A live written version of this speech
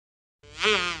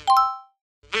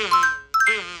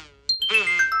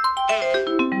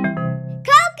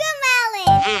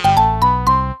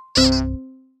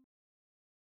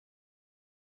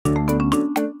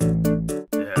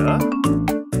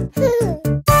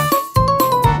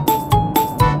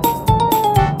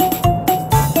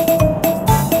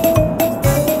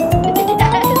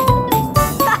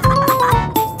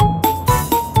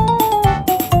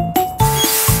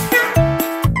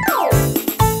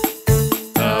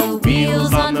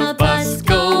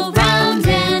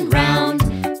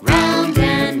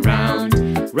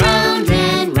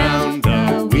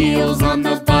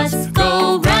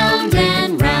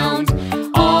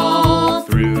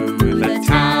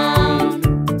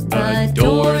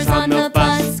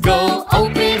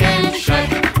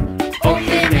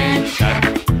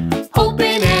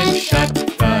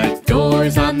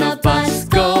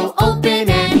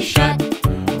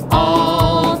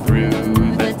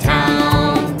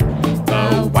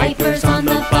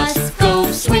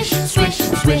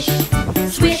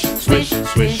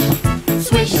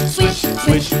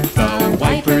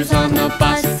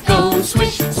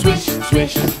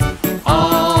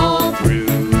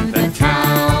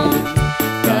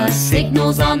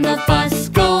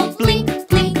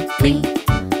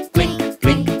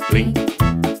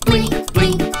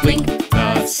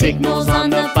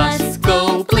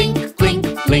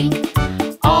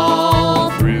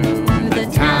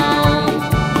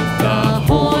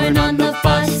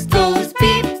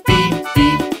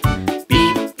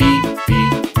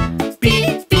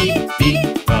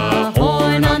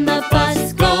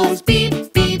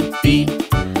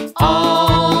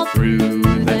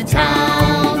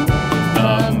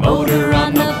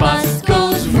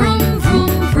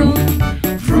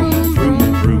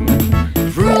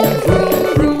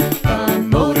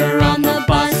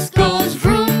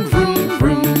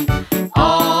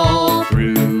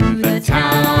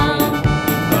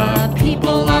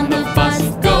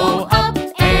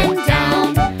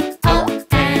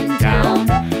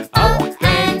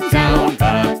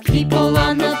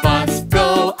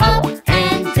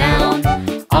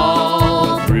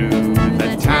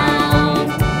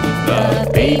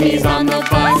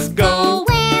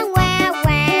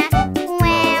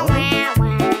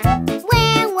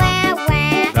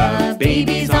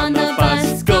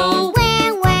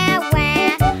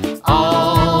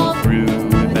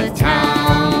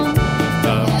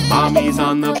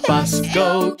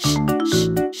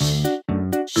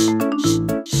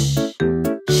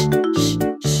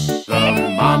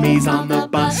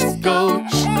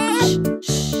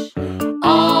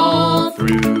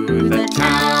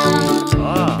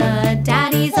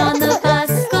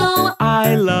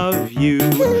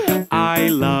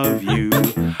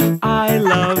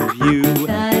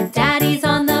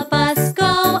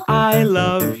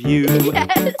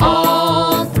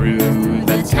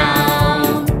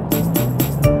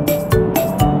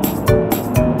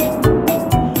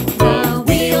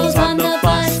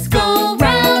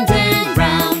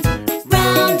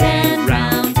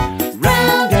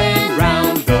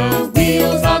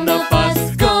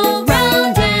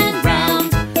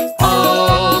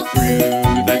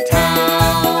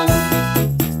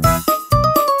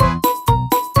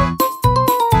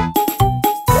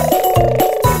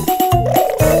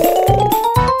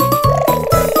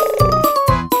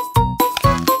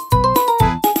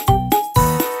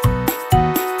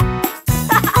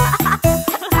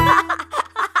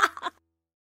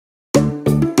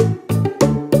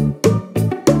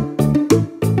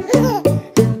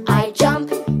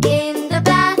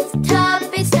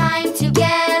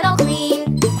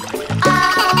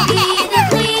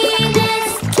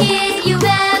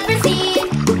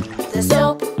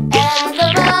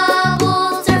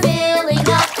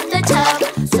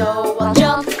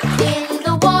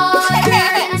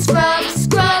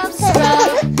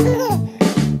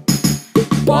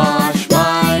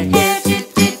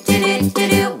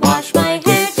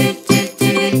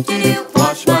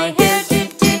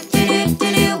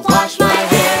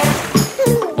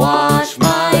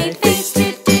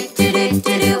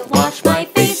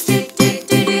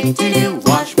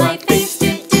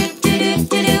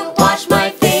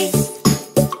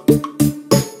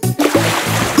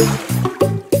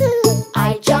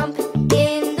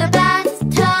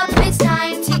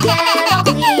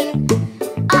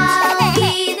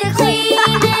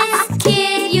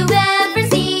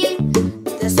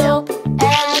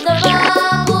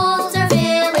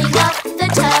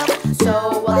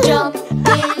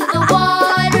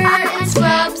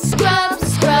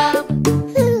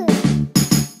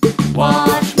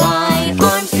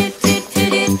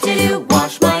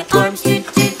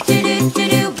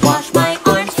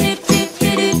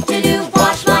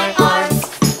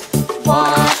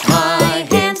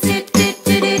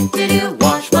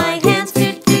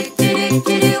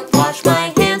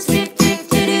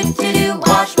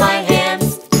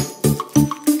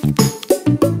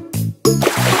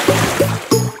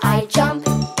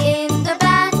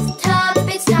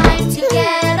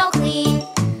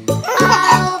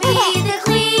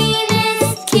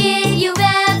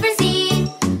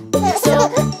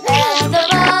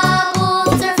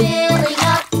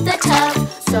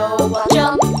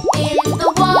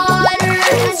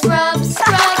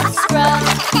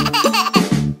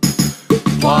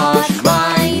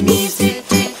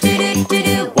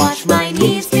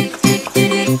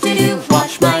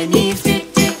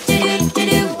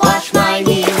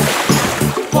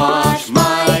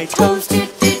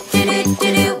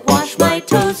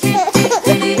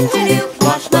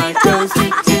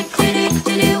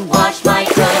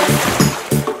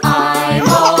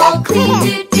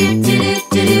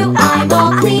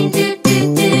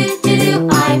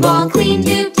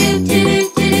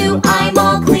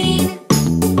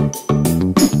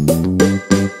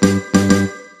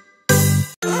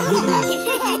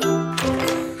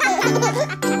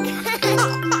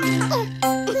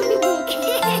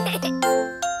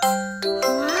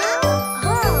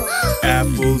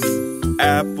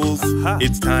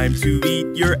It's time to eat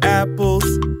your apples.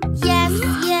 Yes,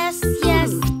 yes,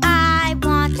 yes, I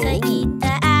want to eat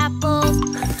the apples.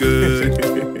 Good,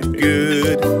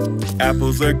 good.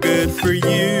 Apples are good for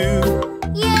you.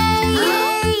 Yay,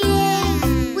 yay,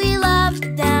 yay. We love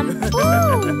them.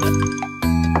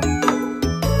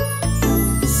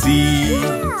 See,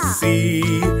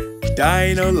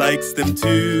 Dino likes them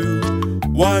too.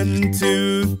 1,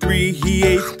 2, 3, he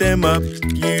ate them up,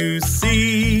 you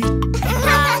see. Ha,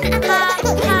 ha, ha.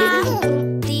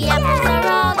 The apples are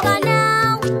all gone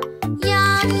now.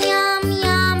 Yum, yum,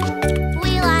 yum.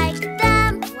 We like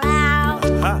them. Wow.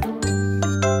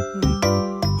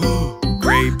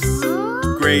 Grapes,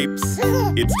 grapes.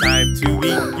 It's time to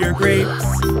eat your grapes.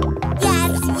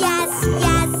 Yes, yes,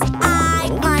 yes. I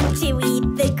want to eat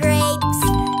the grapes.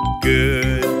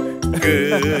 Good,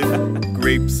 good.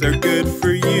 Grapes are good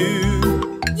for you.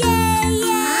 Yay,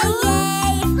 yay,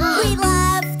 yay. We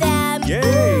love them. Yay.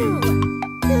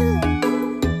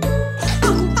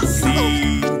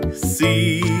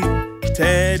 See,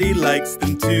 Teddy likes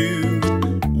them too.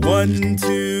 1,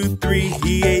 2, 3,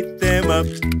 he ate them up,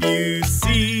 you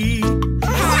see. The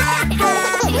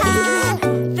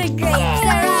grapes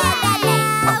are all gone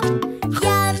now.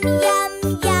 Yum, yum,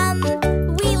 yum.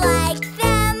 We like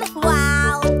them.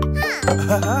 Wow.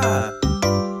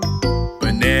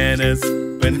 Bananas,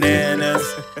 bananas.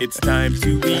 It's time to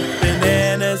eat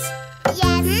bananas.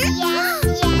 Yes, yes,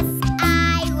 yes.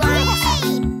 I want to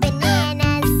eat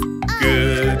bananas.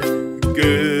 Good,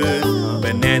 good.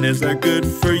 Bananas are good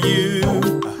for you.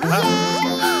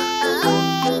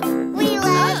 We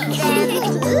love them.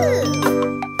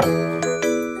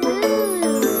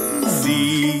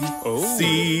 See,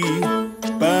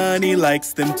 Bunny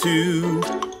likes them too.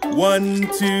 1,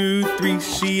 2, 3,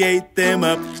 she ate them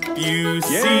up, you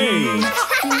see.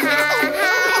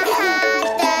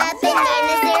 The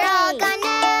bananas are all gone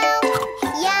now.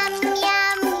 Yum,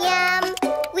 yum, yum.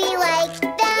 We like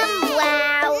them.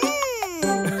 Wow.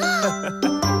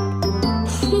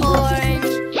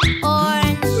 Orange,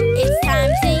 orange. It's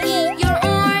time to eat your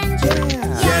orange.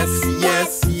 Yes,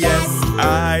 yes, yes,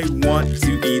 I want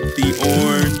to eat the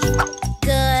orange.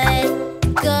 Good,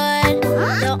 good.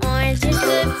 The orange is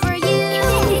good for you.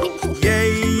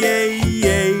 Yay, yay,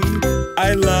 yay,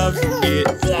 I love it.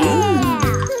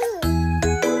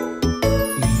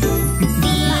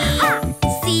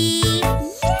 See,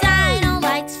 Dino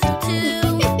likes fruit too.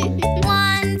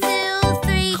 1, 2,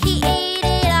 3, he ate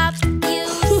it up, you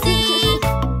see.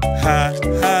 Ha,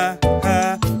 ha,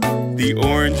 ha, the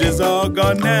orange is all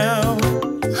gone now.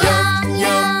 Yum,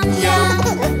 yum,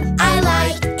 yum. I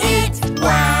like it.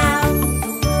 Wow.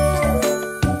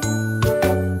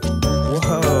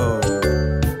 Whoa.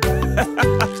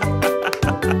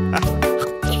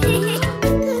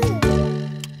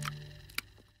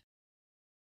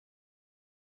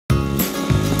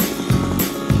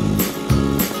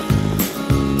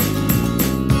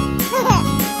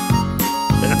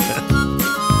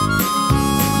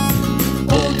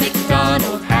 Old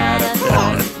MacDonald had a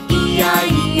farm,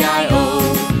 E-I-E-I-O.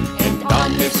 And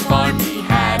on this farm he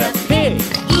had a pig,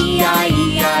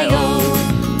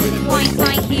 E-I-E-I-O. With a boink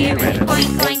boink here and a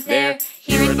boink boink there,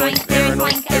 here a boink, there a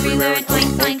boink, everywhere a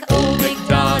boink boink. Old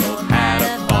MacDonald had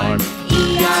a farm,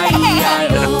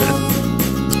 E-I-E-I-O.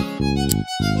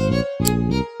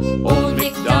 Old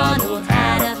MacDonald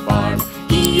had a farm,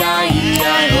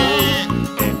 E-I-E-I-O.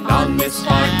 And on this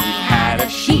farm he had a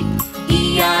sheep,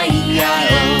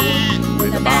 E-I-E-I-O.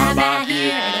 With a ba-ba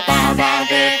here and a ba-ba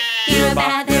there, here a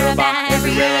ba, there a ba,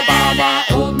 everywhere a ba-ba.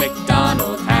 Old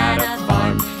MacDonald had a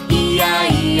farm,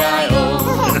 E-I-E-I-O.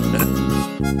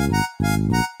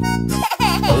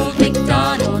 Old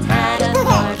MacDonald had a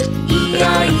farm,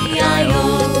 E-I-E-I-O.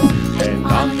 And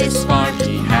on this farm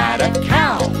he had a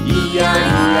cow,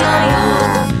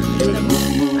 E-I-E-I-O. With a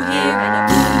moo-moo here and a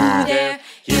moo-moo there,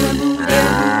 here a moo, there a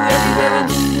moo, everywhere a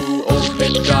moo-moo. Old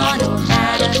MacDonald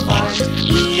had a farm,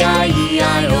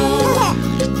 E-I-E-I-O.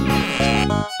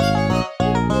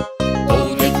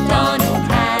 Old MacDonald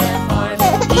had a farm,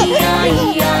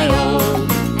 E-I-E-I-O.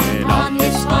 And on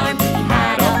this farm he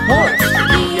had a horse,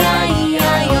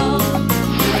 E-I-E-I-O.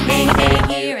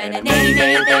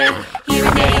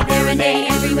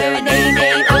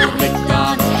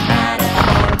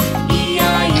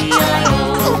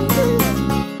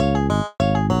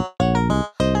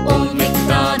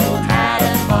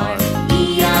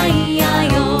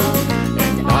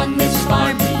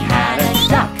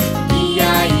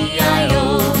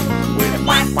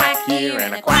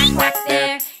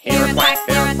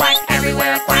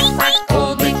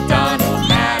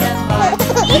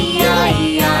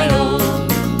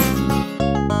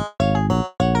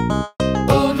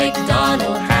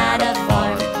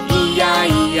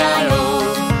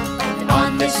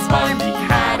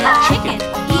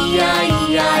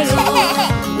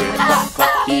 E-I-E-I-O. With a cluck,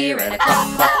 cluck here and a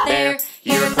cluck, cluck there.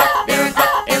 Here a cluck, there a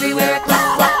cluck, everywhere a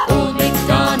cluck, cluck. Old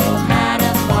MacDonald had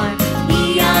a farm.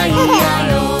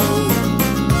 E-I-E-I-O.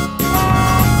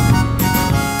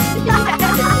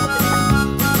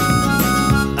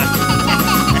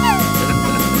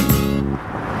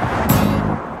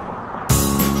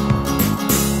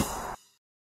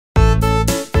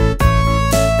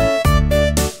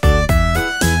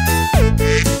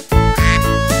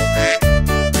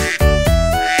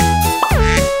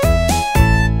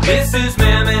 This is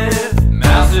Mammoth,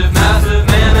 massive, massive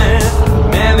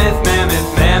mammoth. Mammoth,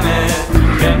 mammoth,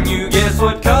 mammoth. Can you guess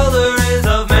what color is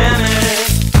of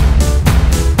mammoth?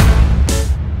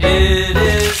 It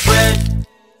is red.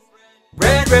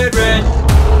 Red, red, red.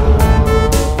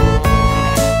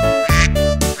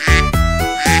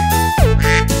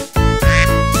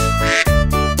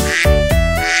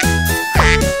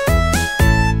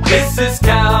 This is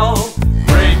cow.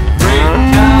 Great, great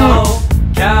cow.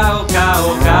 Cow,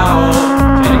 cow, cow.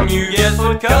 Can you guess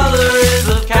what color is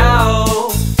of cow?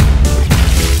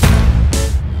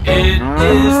 It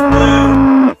is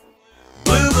blue.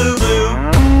 Blue, blue, blue.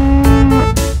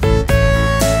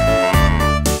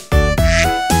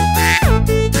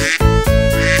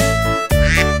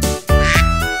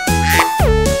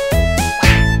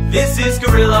 This is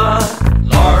gorilla.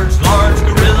 Large, large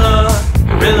gorilla.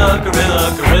 Gorilla,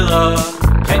 gorilla, gorilla.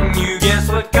 Can you guess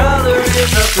what color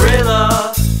is of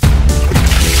gorilla?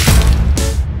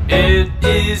 It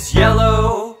is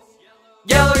yellow.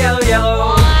 Yellow, yellow,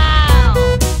 yellow.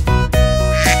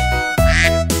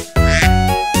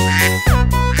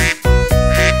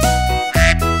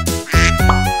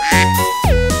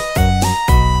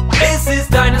 This is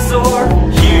dinosaur.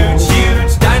 Huge,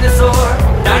 huge dinosaur.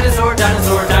 Dinosaur,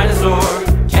 dinosaur,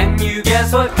 dinosaur. Can you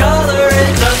guess what color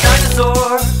is of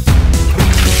dinosaur?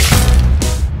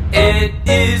 It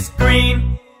is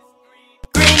green.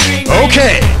 Green, green, green.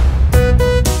 Okay.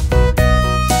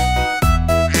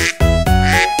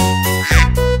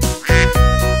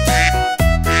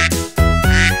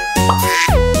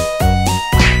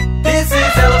 This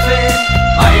is elephant.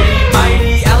 Mighty,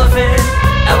 mighty elephant.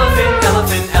 Elephant,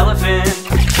 elephant, elephant.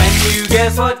 Can you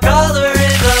guess what color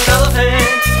is of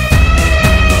elephant?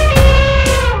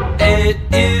 It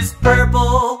is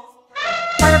purple.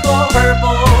 Purple,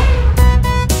 purple.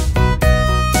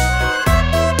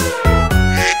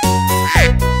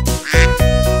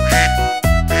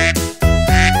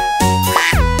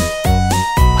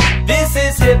 This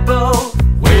is hippo.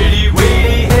 Weighty,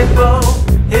 weighty hippo.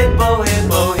 Hippo,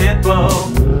 hippo, hippo.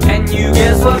 Can you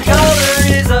guess what color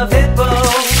is of hippo?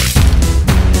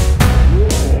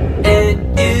 It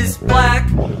is black.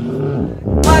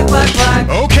 Black, black, black.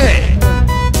 Okay.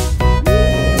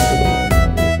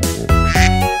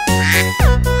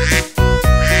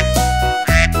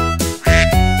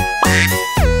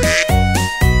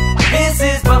 This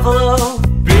is buffalo.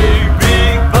 Big,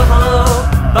 big buffalo.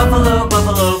 Buffalo,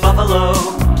 buffalo, buffalo.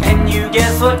 Can you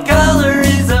guess what color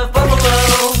is of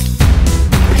buffalo?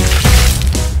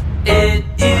 It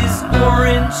is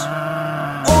orange.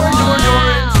 Orange, orange,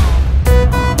 orange.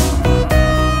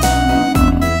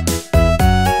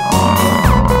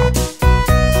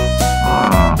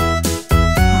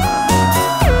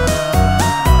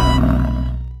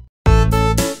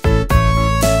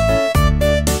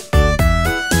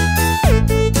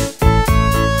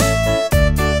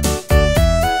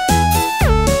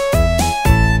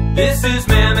 This is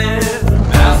mammoth,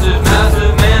 massive,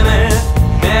 massive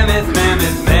mammoth. Mammoth,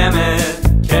 mammoth,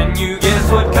 mammoth. Can you guess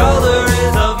what color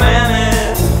is of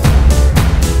mammoth?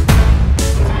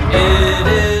 It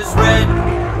is red.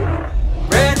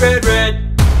 Red, red, red.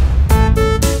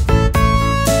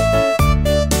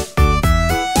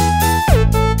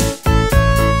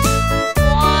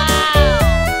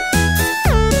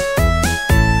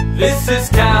 This is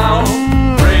cow.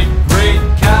 Great, great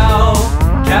cow.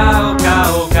 Cow,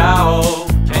 cow, cow.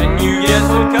 Can you guess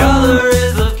what color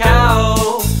is of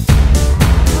cow?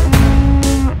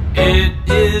 It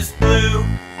is blue.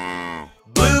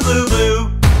 Blue, blue, blue.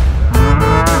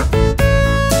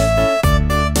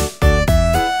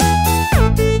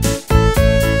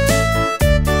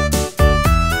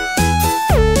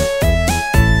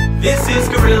 This is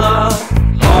gorilla.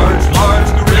 Large, large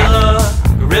gorilla.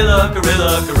 Gorilla,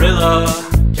 gorilla, gorilla.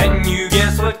 Can you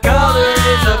guess what color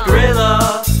is of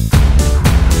gorilla?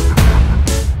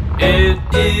 It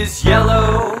is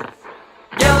yellow.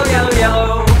 Yellow, yellow,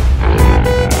 yellow.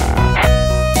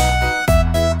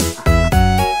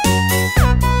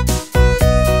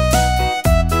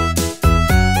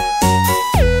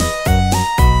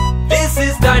 This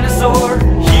is dinosaur.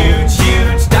 Huge,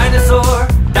 huge dinosaur.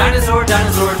 Dinosaur,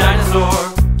 dinosaur,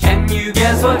 dinosaur.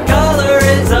 guess what color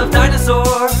is of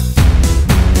dinosaur?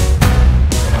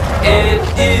 It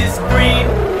is green.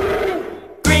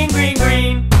 Green, green,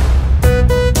 green.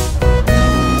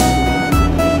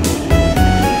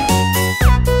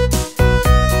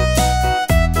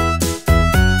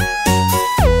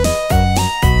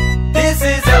 This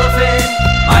is elephant.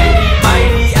 Mighty,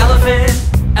 mighty elephant.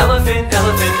 Elephant,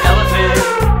 elephant,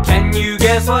 elephant. Can you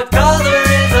guess what color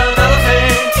is of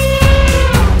elephant?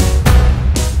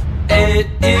 It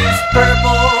is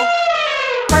purple.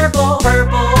 Purple,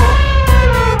 purple.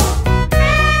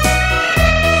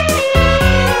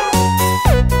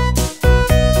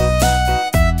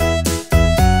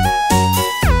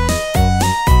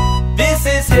 This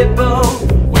is hippo.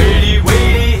 Weighty,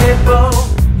 weighty hippo.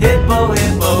 Hippo,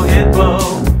 hippo, hippo.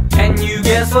 Can you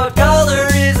guess what color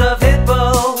is of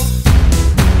hippo?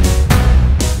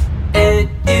 It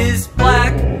is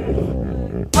black.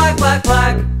 Black, black,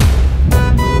 black.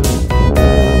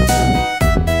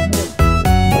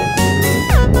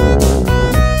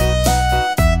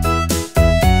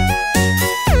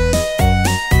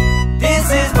 This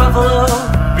is buffalo.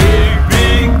 Big,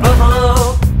 big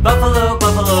buffalo. Buffalo,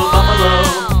 buffalo,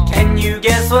 buffalo. Can you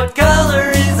guess what color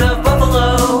is of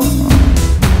buffalo?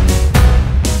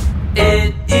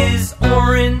 It is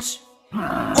orange.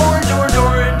 Orange, orange,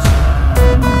 orange.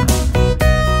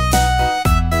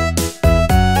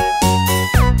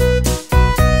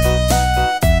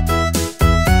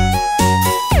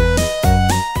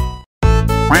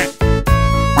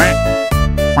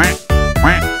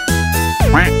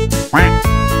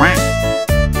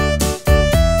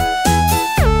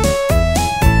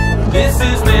 This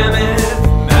is mammoth.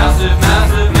 Massive,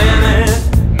 massive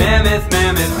mammoth. Mammoth,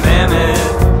 mammoth,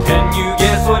 mammoth. Can you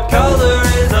guess what color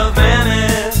is of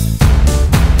mammoth?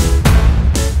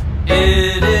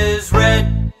 It is red.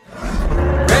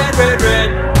 Red, red, red.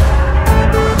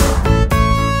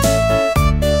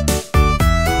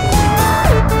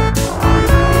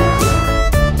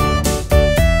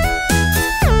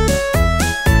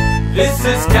 This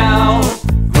is cow.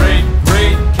 Great,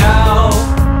 great cow.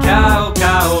 Cow,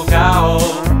 cow, cow.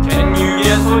 Can you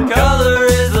guess what color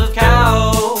is of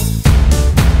cow?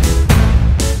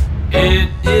 It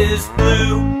is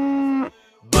blue.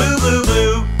 Blue, blue,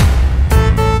 blue.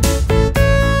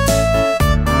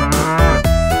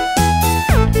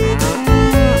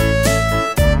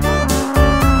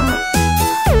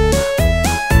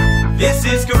 This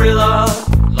is gorilla.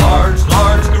 Large,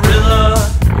 large gorilla.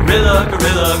 Gorilla,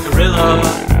 gorilla, gorilla.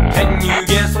 Can you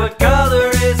guess what color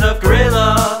is of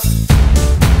gorilla?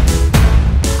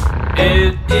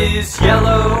 It is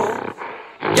yellow.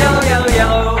 Yellow, yellow,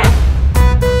 yellow.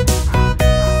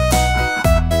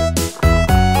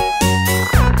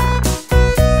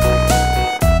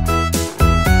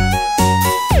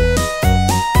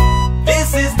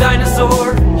 This is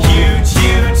dinosaur. Huge,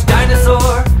 huge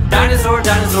dinosaur. Dinosaur,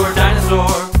 dinosaur,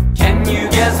 dinosaur. Can you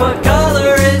guess what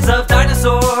color is of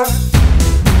dinosaur?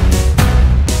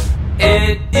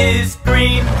 It is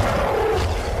green.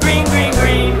 Green, green,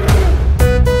 green.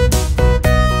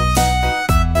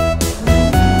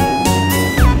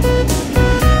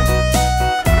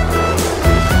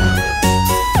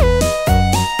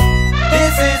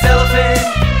 This is elephant.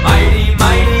 Mighty,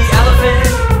 mighty elephant.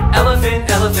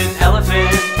 Elephant, elephant,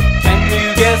 elephant. Can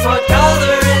you guess what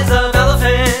color is of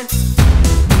elephant?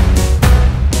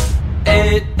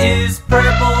 It is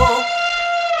purple.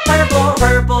 Purple,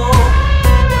 purple.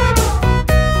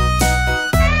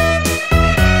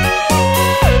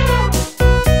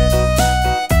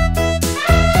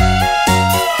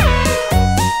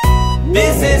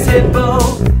 This is hippo.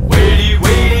 Weighty,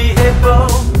 weighty hippo.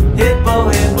 Hippo,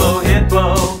 hippo, hippo.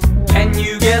 Can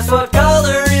you guess what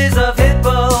color is of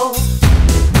hippo?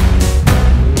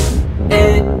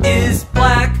 It is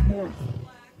black.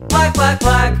 Black, black,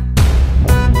 black.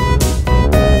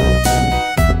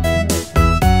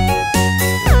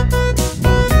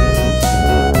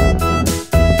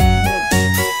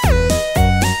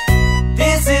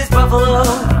 This is buffalo.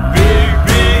 Big,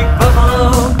 big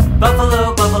buffalo.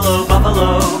 Buffalo, buffalo, buffalo.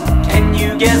 Can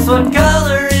you guess what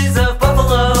color is of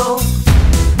buffalo?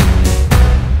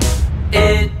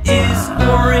 It is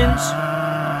orange.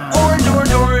 Orange,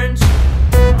 orange, orange.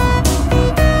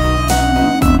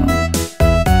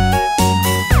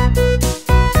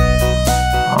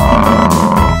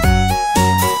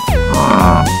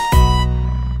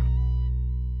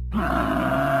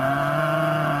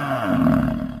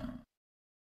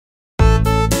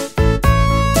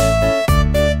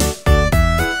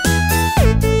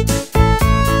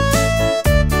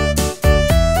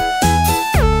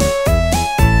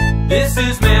 This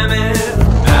is mammoth.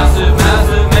 Massive,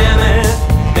 massive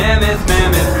mammoth. Mammoth,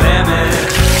 mammoth,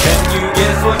 mammoth.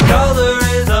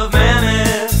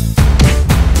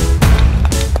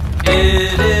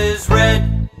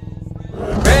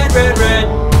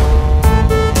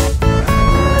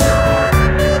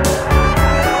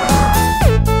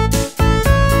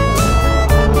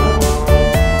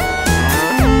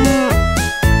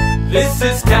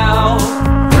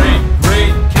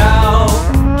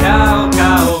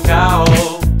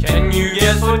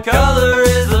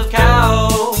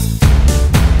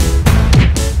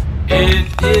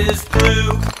 is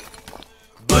blue.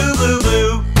 Blue, blue,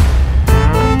 blue.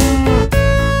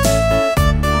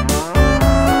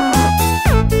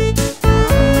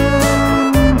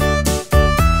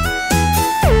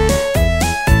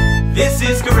 This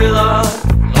is gorilla.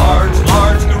 Large,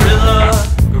 large gorilla.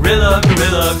 Gorilla,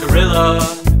 gorilla,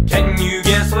 gorilla. Can you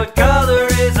guess what color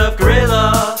is of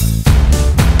gorilla?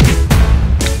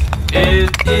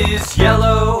 It is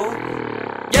yellow.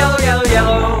 Yellow, yellow,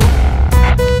 yellow.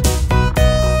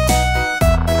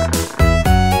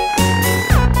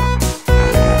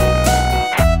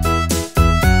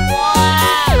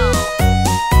 Wow!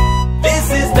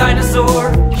 This is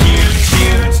dinosaur. Huge,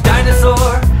 huge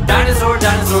dinosaur. Dinosaur,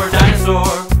 dinosaur,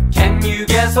 dinosaur. Can you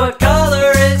guess what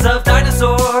color is of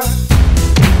dinosaur?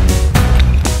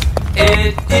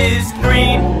 It is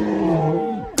green.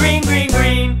 Green, green,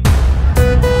 green.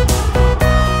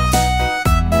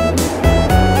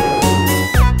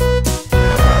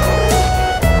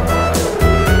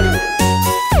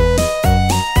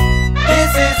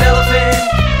 This is elephant.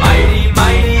 Mighty,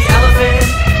 mighty elephant.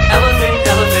 Elephant,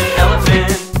 elephant,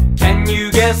 elephant. Can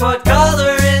you guess what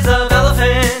color is of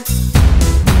elephant?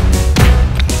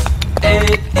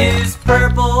 It is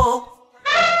purple.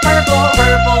 Purple,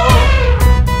 purple.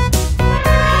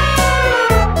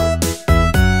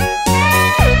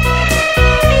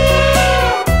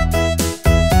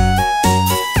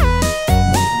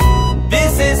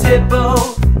 This is hippo.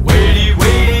 Weighty,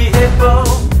 weighty hippo.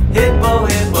 Hippo,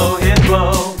 hippo,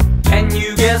 hippo. Can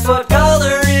you guess what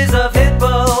color is of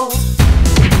hippo?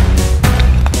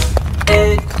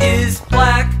 It is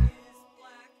black.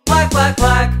 Black, black,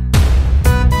 black.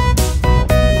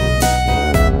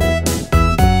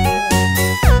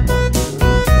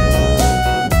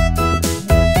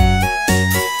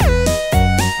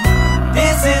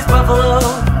 This is buffalo.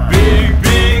 Big,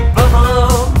 big buffalo.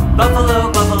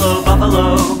 Buffalo, buffalo,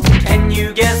 buffalo. Can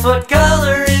you guess what color